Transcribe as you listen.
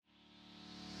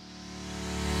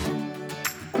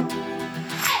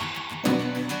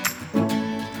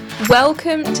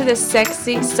Welcome to the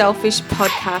Sexy Selfish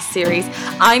podcast series.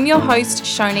 I'm your host,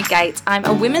 Shona Gates. I'm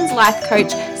a women's life coach,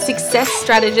 success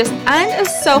strategist, and a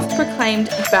self-proclaimed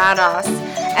badass.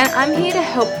 And I'm here to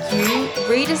help you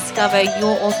rediscover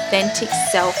your authentic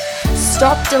self,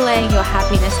 stop delaying your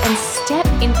happiness, and step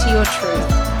into your truth.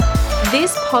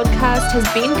 This podcast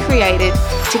has been created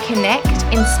to connect,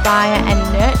 inspire, and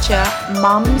nurture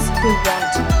mums who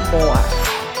want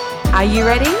more. Are you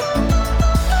ready?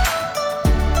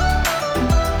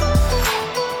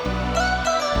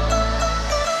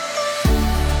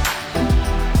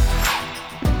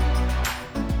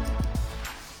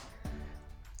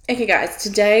 Okay guys,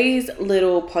 today's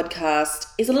little podcast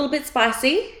is a little bit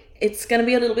spicy. It's going to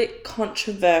be a little bit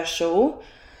controversial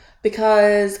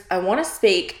because I want to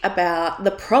speak about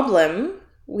the problem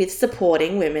with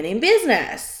supporting women in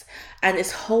business and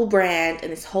this whole brand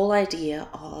and this whole idea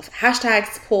of hashtag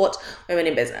support women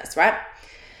in business, right?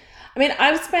 I mean,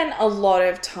 I've spent a lot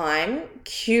of time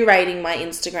curating my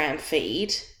Instagram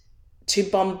feed to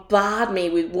bombard me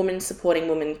with women supporting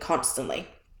women constantly.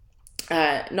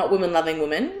 Not women loving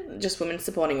women, just women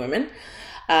supporting women.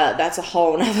 That's a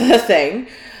whole other thing.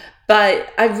 But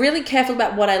I'm really careful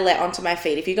about what I let onto my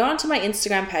feed. If you go onto my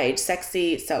Instagram page,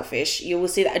 Sexy Selfish, you will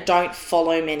see that I don't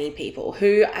follow many people.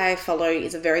 Who I follow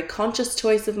is a very conscious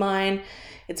choice of mine.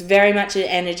 It's very much an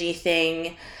energy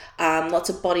thing. Lots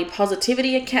of body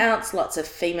positivity accounts, lots of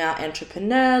female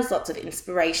entrepreneurs, lots of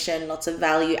inspiration, lots of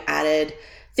value added,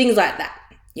 things like that,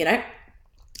 you know?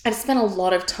 I've spent a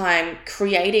lot of time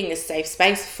creating this safe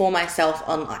space for myself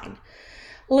online.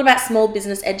 All about small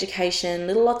business education,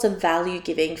 lots of value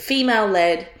giving,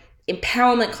 female-led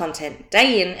empowerment content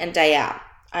day in and day out.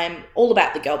 I'm all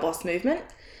about the girl boss movement.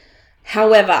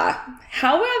 However,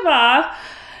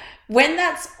 when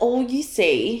that's all you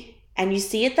see and you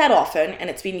see it that often, and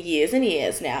it's been years and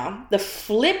years now, the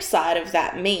flip side of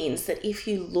that means that if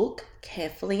you look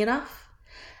carefully enough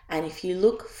and if you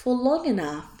look for long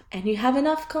enough, and you have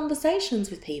enough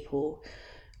conversations with people,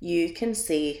 you can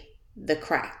see the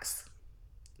cracks.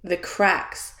 The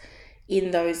cracks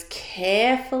in those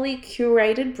carefully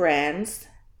curated brands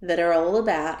that are all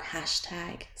about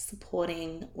hashtag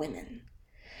supporting women.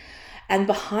 And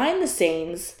behind the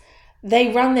scenes,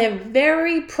 they run their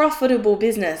very profitable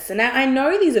business. And I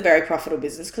know these are very profitable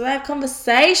businesses because I have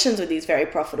conversations with these very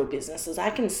profitable businesses. I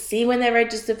can see when they're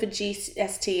registered for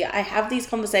GST. I have these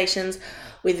conversations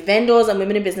with vendors and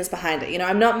women in business behind it. You know,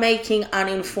 I'm not making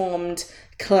uninformed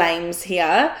claims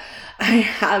here.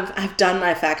 I've done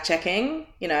my fact checking,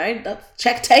 you know, that's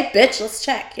check tape, bitch, let's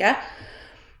check, yeah?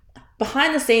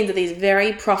 Behind the scenes of these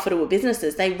very profitable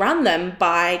businesses, they run them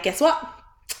by, guess what?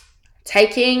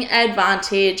 Taking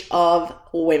advantage of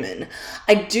women.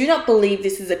 I do not believe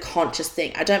this is a conscious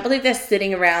thing. I don't believe they're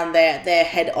sitting around their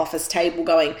head office table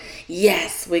going,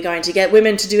 yes, we're going to get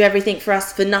women to do everything for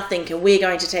us for nothing and we're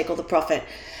going to take all the profit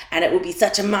and it will be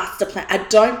such a master plan. I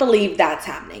don't believe that's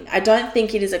happening. I don't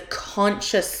think it is a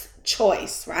conscious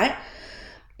choice, right?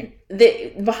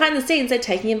 Behind the scenes, they're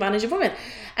taking advantage of women.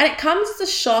 And it comes as a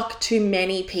shock to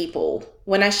many people.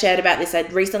 When I shared about this, I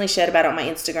recently shared about it on my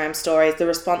Instagram stories. The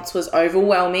response was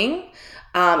overwhelming.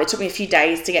 It took me a few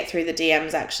days to get through the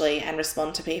DMs actually and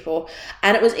respond to people.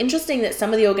 And it was interesting that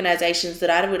some of the organizations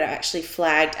that I would have actually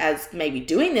flagged as maybe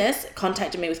doing this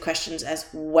contacted me with questions as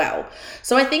well.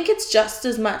 So I think it's just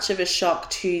as much of a shock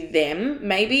to them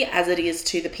maybe as it is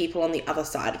to the people on the other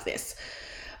side of this.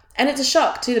 And it's a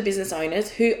shock to the business owners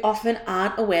who often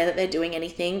aren't aware that they're doing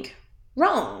anything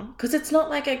wrong, because it's not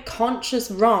like a conscious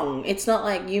wrong. It's not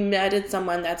like you murdered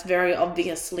someone that's very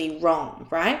obviously wrong,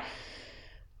 right?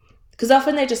 Because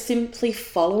often they're just simply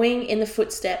following in the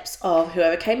footsteps of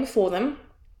whoever came before them,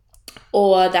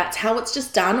 or that's how it's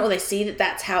just done, or they see that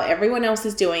that's how everyone else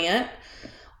is doing it,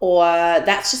 or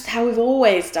that's just how we've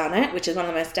always done it, which is one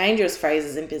of the most dangerous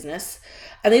phrases in business.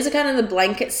 And these are kind of the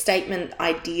blanket statement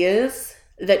ideas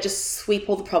that just sweep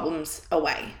all the problems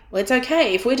away. Well, it's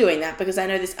okay if we're doing that because I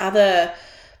know this other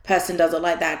person does it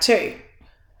like that too.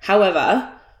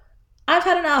 However, I've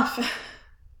had enough.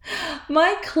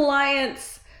 My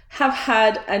clients have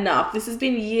had enough. This has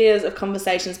been years of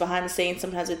conversations behind the scenes,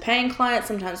 sometimes with paying clients,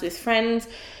 sometimes with friends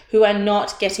who are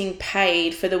not getting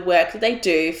paid for the work that they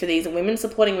do for these women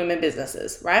supporting women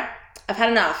businesses, right? I've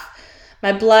had enough.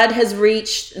 My blood has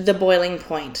reached the boiling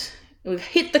point. We've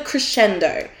hit the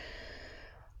crescendo.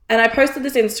 And I posted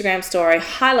this Instagram story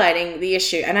highlighting the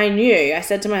issue. And I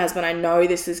said to my husband, I know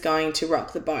this is going to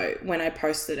rock the boat when I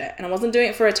posted it. And I wasn't doing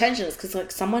it for attention. It's because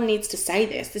like someone needs to say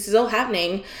this. This is all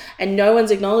happening and no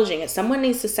one's acknowledging it. Someone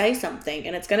needs to say something.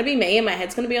 And it's going to be me and my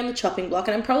head's going to be on the chopping block.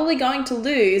 And I'm probably going to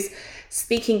lose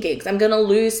speaking gigs. I'm going to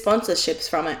lose sponsorships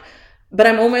from it. But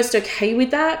I'm almost okay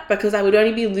with that because I would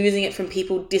only be losing it from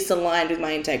people disaligned with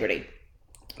my integrity,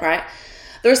 right?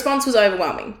 The response was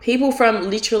overwhelming. People from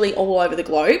literally all over the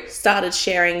globe started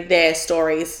sharing their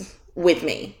stories with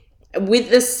me with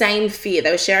the same fear.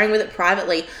 They were sharing with it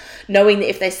privately, knowing that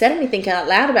if they said anything out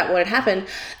loud about what had happened,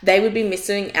 they would be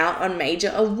missing out on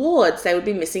major awards. They would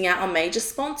be missing out on major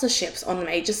sponsorships, on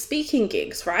major speaking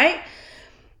gigs, right?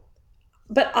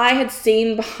 But I had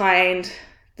seen behind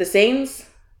the scenes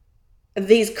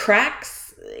these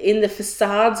cracks in the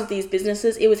facades of these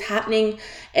businesses. It was happening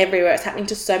everywhere. It's happening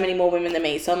to so many more women than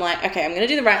me. So I'm like, okay, I'm going to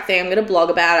do the right thing. I'm going to blog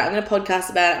about it. I'm going to podcast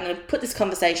about it. I'm going to put this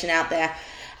conversation out there,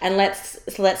 and let's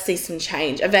see some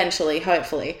change eventually,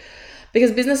 hopefully.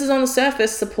 Because businesses on the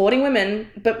surface supporting women,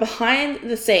 but behind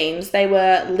the scenes, they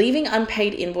were leaving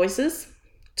unpaid invoices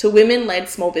to women-led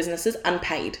small businesses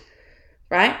unpaid,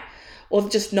 right? Or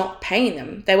just not paying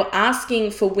them. They were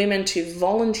asking for women to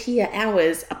volunteer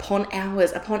hours upon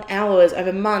hours upon hours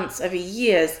over months, over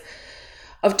years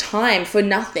of time for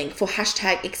nothing, for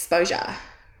hashtag exposure,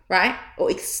 right? Or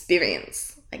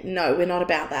experience. Like, no, we're not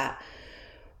about that.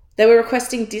 They were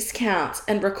requesting discounts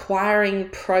and requiring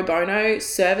pro bono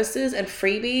services and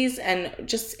freebies, and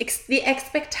just the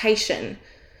expectation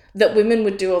that women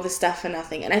would do all this stuff for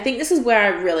nothing. And I think this is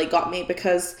where it really got me,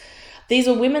 because these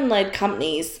are women-led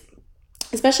companies,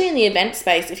 especially in the event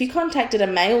space. If you contacted a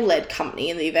male-led company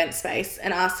in the event space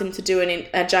and asked them to do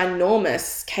a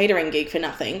ginormous catering gig for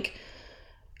nothing,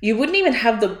 you wouldn't even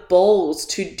have the balls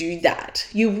to do that.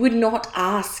 You would not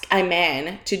ask a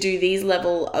man to do these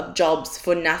level of jobs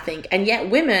for nothing. And yet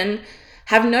women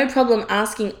have no problem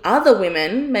asking other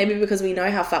women, maybe because we know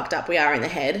how fucked up we are in the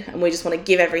head and we just want to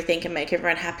give everything and make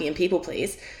everyone happy and people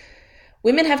please.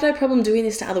 Women have no problem doing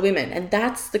this to other women, and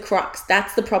that's the crux.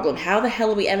 That's the problem. How the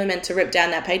hell are we ever meant to rip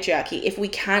down that patriarchy if we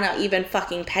cannot even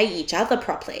fucking pay each other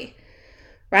properly,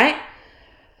 right?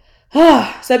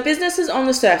 So businesses on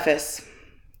the surface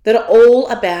that are all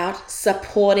about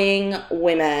supporting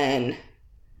women,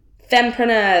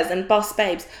 fempreneurs and boss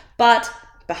babes, but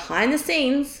behind the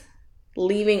scenes,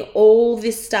 leaving all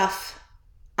this stuff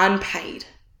unpaid,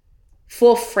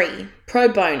 for free, pro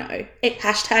bono,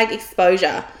 hashtag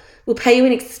exposure. We'll pay you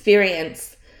an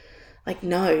experience. Like,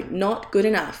 no, not good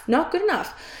enough. Not good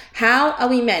enough. How are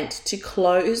we meant to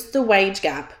close the wage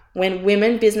gap when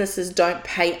women businesses don't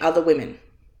pay other women?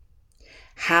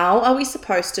 How are we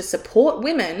supposed to support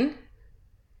women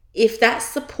if that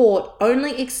support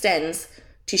only extends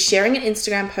to sharing an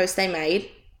Instagram post they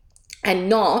made and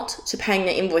not to paying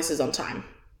their invoices on time?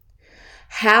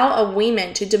 How are we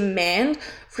meant to demand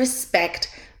respect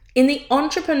in the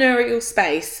entrepreneurial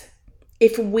space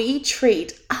if we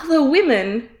treat other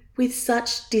women with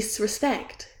such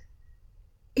disrespect?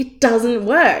 It doesn't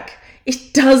work.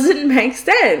 It doesn't make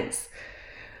sense.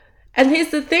 And here's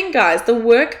the thing, guys, the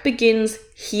work begins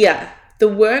here. The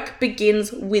work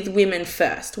begins with women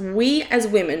first. We as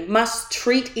women must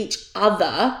treat each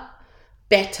other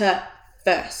better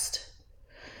first.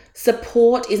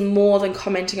 Support is more than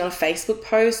commenting on a Facebook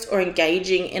post or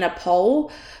engaging in a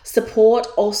poll. Support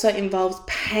also involves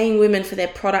paying women for their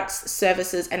products,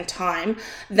 services, and time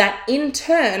that in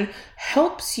turn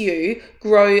helps you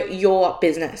grow your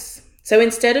business. So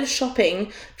instead of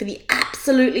shopping for the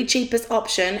absolutely cheapest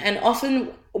option, and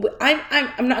often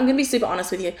I'm going to be super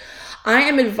honest with you, I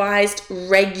am advised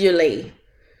regularly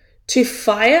to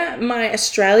fire my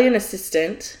Australian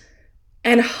assistant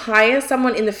and hire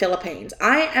someone in the Philippines.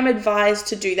 I am advised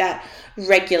to do that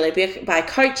regularly by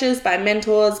coaches, by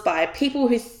mentors, by people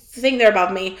who think they're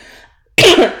above me,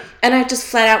 and I just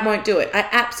flat out won't do it. I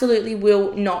absolutely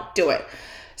will not do it.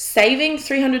 Saving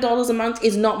 $300 a month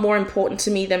is not more important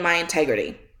to me than my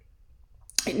integrity.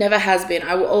 It never has been.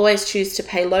 I will always choose to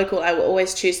pay local. I will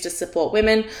always choose to support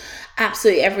women.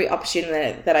 Absolutely every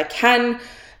opportunity that I can.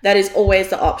 That is always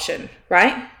the option,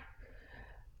 right?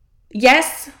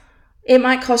 Yes, it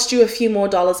might cost you a few more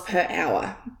dollars per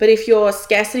hour, but if your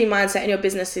scarcity mindset in your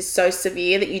business is so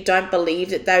severe that you don't believe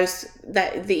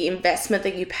that the investment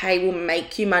that you pay will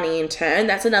make you money in turn,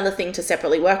 that's another thing to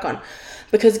separately work on.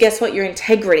 Because guess what? Your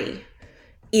integrity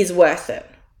is worth it.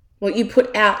 What you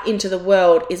put out into the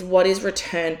world is what is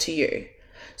returned to you.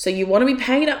 So you want to be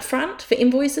paid up front for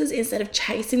invoices instead of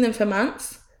chasing them for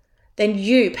months? Then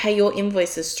you pay your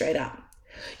invoices straight up.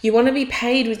 You want to be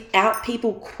paid without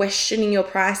people questioning your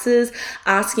prices,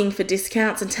 asking for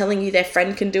discounts and telling you their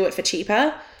friend can do it for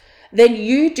cheaper? Then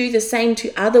you do the same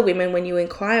to other women when you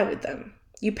inquire with them.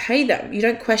 You pay them. You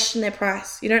don't question their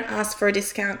price. You don't ask for a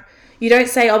discount. You don't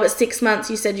say, oh, but 6 months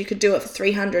you said you could do it for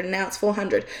 $300 and now it's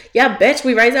 $400. Yeah, bitch,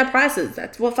 we raise our prices.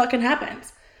 That's what fucking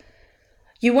happens.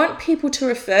 You want people to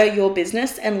refer your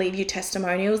business and leave you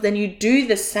testimonials, then you do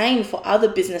the same for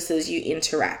other businesses you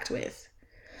interact with.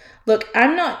 Look,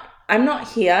 I'm not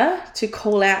here to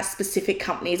call out specific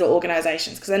companies or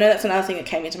organizations, because I know that's another thing that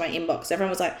came into my inbox.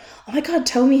 Everyone was like, oh my God,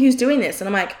 tell me who's doing this. And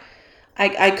I'm like,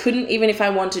 I couldn't, even if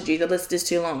I wanted to, the list is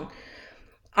too long.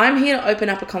 I'm here to open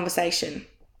up a conversation.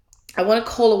 I want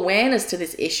to call awareness to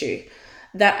this issue,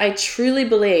 that I truly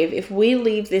believe if we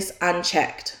leave this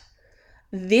unchecked,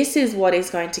 this is what is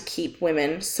going to keep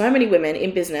women, so many women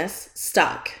in business,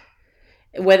 stuck.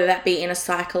 Whether that be in a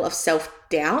cycle of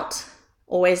self-doubt,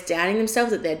 always doubting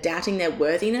themselves, that they're doubting their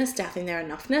worthiness, doubting their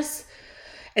enoughness.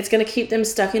 It's going to keep them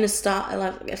stuck in a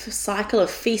cycle of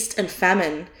feast and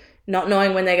famine, not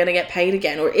knowing when they're going to get paid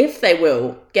again, or if they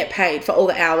will get paid for all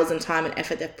the hours and time and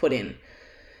effort they've put in.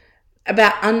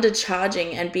 About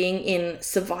undercharging and being in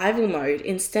survival mode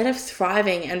instead of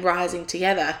thriving and rising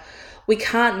together. We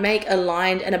can't make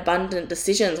aligned and abundant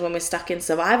decisions when we're stuck in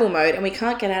survival mode, and we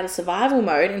can't get out of survival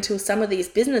mode until some of these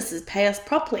businesses pay us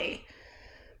properly.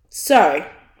 So,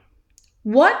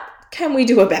 what can we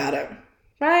do about it?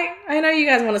 Right? I know you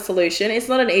guys want a solution. It's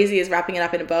not as easy as wrapping it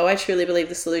up in a bow. I truly believe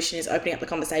the solution is opening up the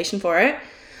conversation for it.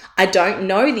 I don't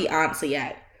know the answer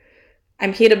yet.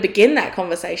 I'm here to begin that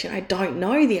conversation. I don't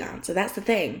know the answer. That's the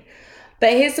thing.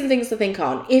 But here's some things to think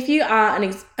on. If you are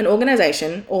an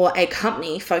organization or a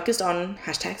company focused on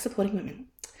 #supporting women,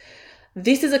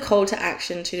 this is a call to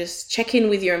action to just check in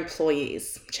with your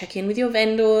employees, check in with your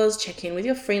vendors, check in with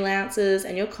your freelancers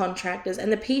and your contractors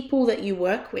and the people that you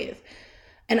work with,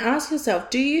 and ask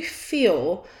yourself, do you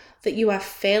feel that you are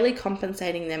fairly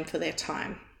compensating them for their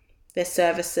time, their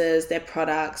services, their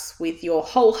products with your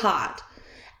whole heart?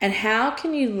 And how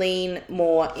can you lean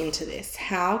more into this?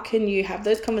 How can you have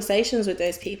those conversations with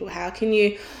those people? How can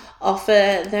you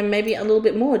offer them maybe a little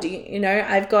bit more?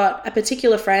 I've got a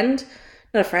particular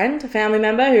a family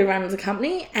member who runs a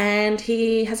company, and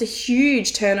he has a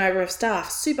huge turnover of staff,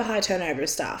 super high turnover of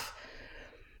staff.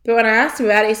 But when I asked him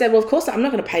about it, he said, well, of course, I'm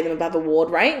not going to pay them above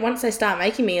award rate. Once they start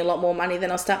making me a lot more money,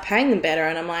 then I'll start paying them better.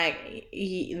 And I'm like,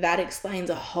 that explains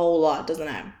a whole lot, doesn't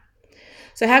it?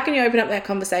 So how can you open up that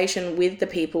conversation with the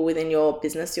people within your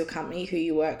business, your company, who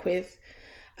you work with,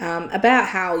 about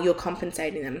how you're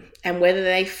compensating them and whether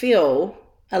they feel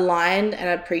aligned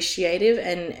and appreciative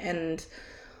and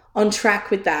on track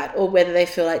with that, or whether they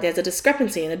feel like there's a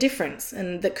discrepancy and a difference,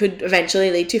 and that could eventually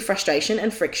lead to frustration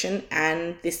and friction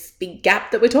and this big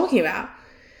gap that we're talking about.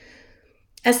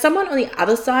 As someone on the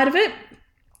other side of it,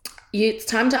 it's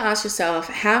time to ask yourself,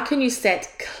 how can you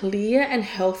set clear and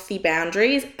healthy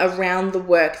boundaries around the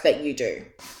work that you do?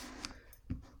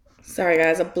 Sorry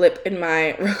guys, a blip in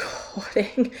my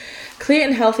recording. Clear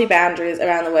and healthy boundaries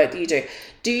around the work that you do.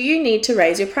 Do you need to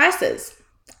raise your prices?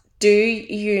 Do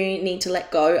you need to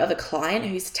let go of a client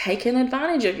who's taken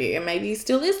advantage of you and maybe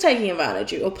still is taking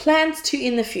advantage of you or plans to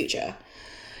in the future?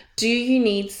 Do you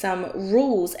need some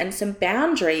rules and some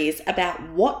boundaries about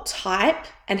what type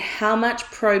and how much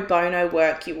pro bono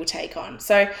work you will take on?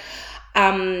 So I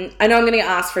know I'm going to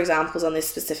ask for examples on this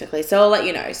specifically, so I'll let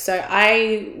you know. So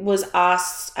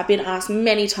I've been asked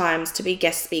many times to be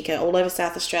guest speaker all over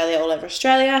South Australia, all over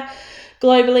Australia,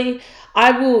 globally.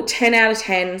 I will 10 out of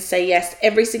 10 say yes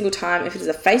every single time if it is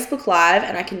a Facebook Live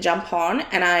and I can jump on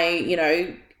and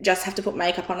I, just have to put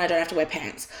makeup on. I don't have to wear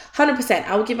pants. 100%.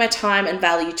 I will give my time and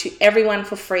value to everyone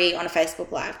for free on a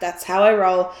Facebook Live. That's how I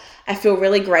roll. I feel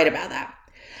really great about that.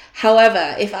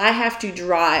 However, if I have to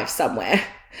drive somewhere,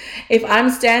 if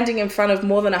I'm standing in front of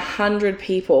more than 100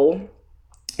 people,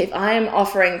 if I am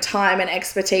offering time and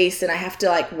expertise and I have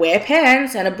to wear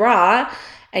pants and a bra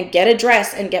and get a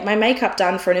dress and get my makeup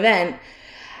done for an event,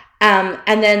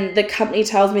 and then the company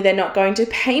tells me they're not going to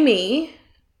pay me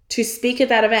to speak at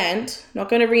that event, not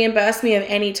going to reimburse me of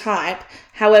any type.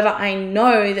 However, I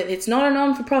know that it's not a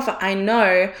non-for-profit. I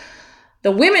know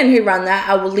the women who run that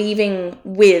are leaving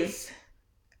with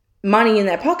money in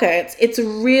their pockets. It's a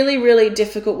really, really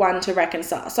difficult one to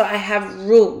reconcile. So I have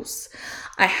rules.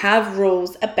 I have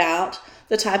rules about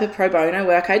the type of pro bono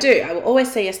work I do. I will always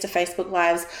say yes to Facebook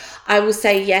Lives. I will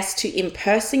say yes to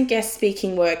in-person guest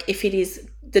speaking work if it is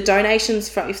the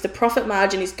donations if the profit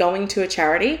margin is going to a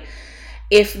charity,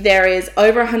 if there is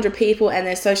over 100 people and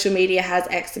their social media has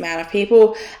X amount of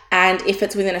people, and if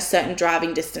it's within a certain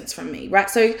driving distance from me, right?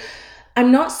 So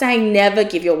I'm not saying never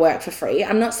give your work for free.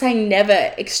 I'm not saying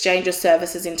never exchange your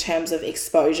services in terms of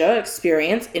exposure,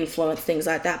 experience, influence, things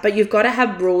like that. But you've got to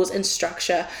have rules and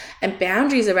structure and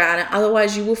boundaries around it.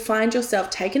 Otherwise, you will find yourself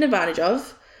taken advantage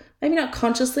of, maybe not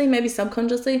consciously, maybe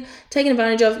subconsciously, taken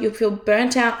advantage of. You'll feel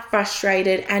burnt out,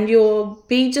 frustrated, and you'll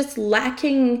be just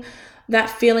lacking that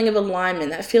feeling of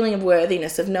alignment, that feeling of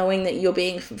worthiness, of knowing that you're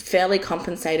being fairly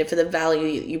compensated for the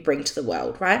value that you bring to the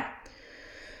world, right?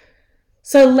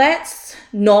 So let's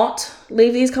not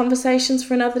leave these conversations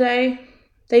for another day.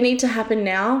 They need to happen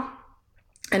now.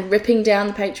 And ripping down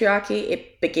the patriarchy,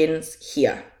 it begins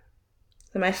here.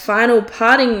 So my final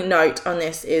parting note on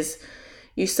this is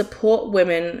you support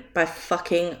women by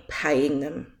fucking paying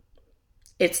them.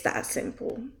 It's that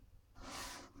simple.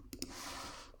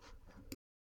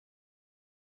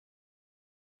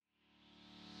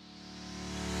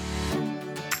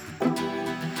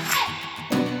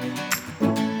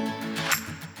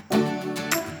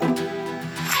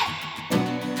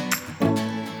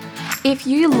 If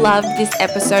you loved this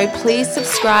episode, please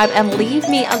subscribe and leave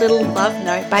me a little love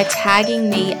note by tagging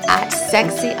me at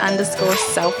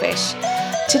sexy_selfish.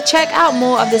 To check out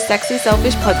more of the Sexy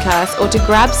Selfish podcast or to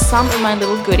grab some of my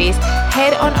little goodies,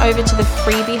 head on over to the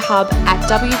freebie hub at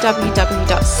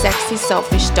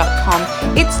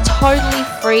www.sexyselfish.com. It's totally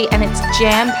free and it's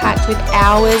jam-packed with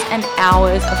hours and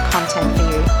hours of content for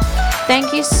you.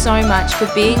 Thank you so much for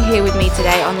being here with me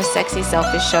today on the Sexy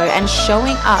Selfish Show and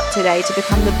showing up today to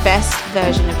become the best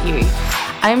version of you.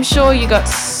 I'm sure you got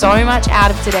so much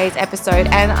out of today's episode,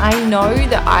 and I know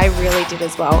that I really did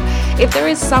as well. If there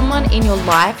is someone in your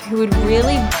life who would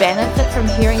really benefit from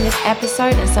hearing this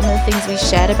episode and some of the things we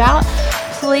shared about,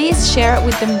 please share it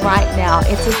with them right now.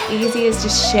 It's as easy as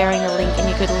just sharing a link and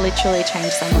you could literally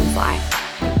change someone's life.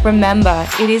 Remember,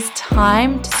 it is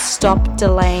time to stop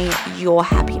delaying your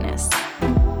happiness.